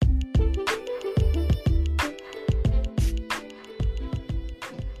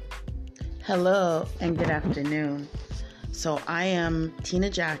Hello and good afternoon. So I am Tina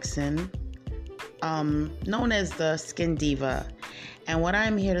Jackson, known as the Skin Diva. And what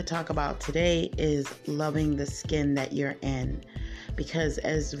I'm here to talk about today is loving the skin that you're in. Because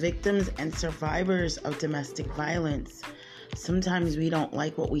as victims and survivors of domestic violence, sometimes we don't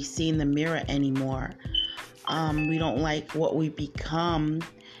like what we see in the mirror anymore. We don't like what we become,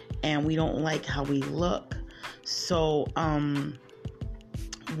 and we don't like how we look. So,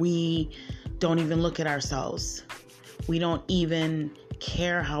 we don't even look at ourselves. We don't even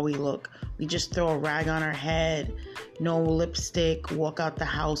care how we look. We just throw a rag on our head, no lipstick, walk out the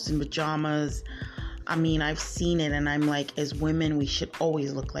house in pajamas. I mean, I've seen it, and I'm like, as women, we should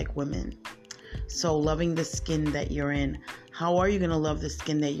always look like women. So loving the skin that you're in. How are you going to love the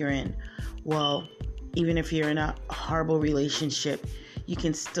skin that you're in? Well, even if you're in a horrible relationship, you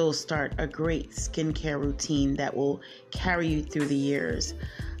can still start a great skincare routine that will carry you through the years.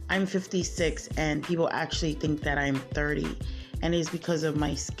 I'm 56 and people actually think that I'm 30, and it's because of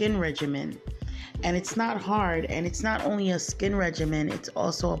my skin regimen. And it's not hard, and it's not only a skin regimen, it's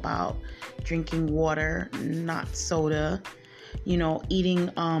also about drinking water, not soda, eating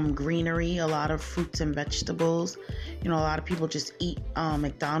greenery, a lot of fruits and vegetables. A lot of people just eat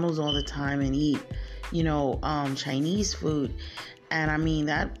McDonald's all the time and eat, Chinese food. And I mean,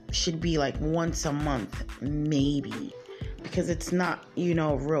 that should be like once a month, maybe, because it's not,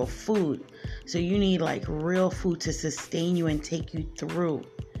 real food. So you need like real food to sustain you and take you through.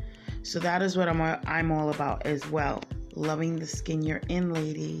 So that is what I'm all about as well. Loving the skin you're in,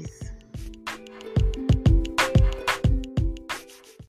 ladies.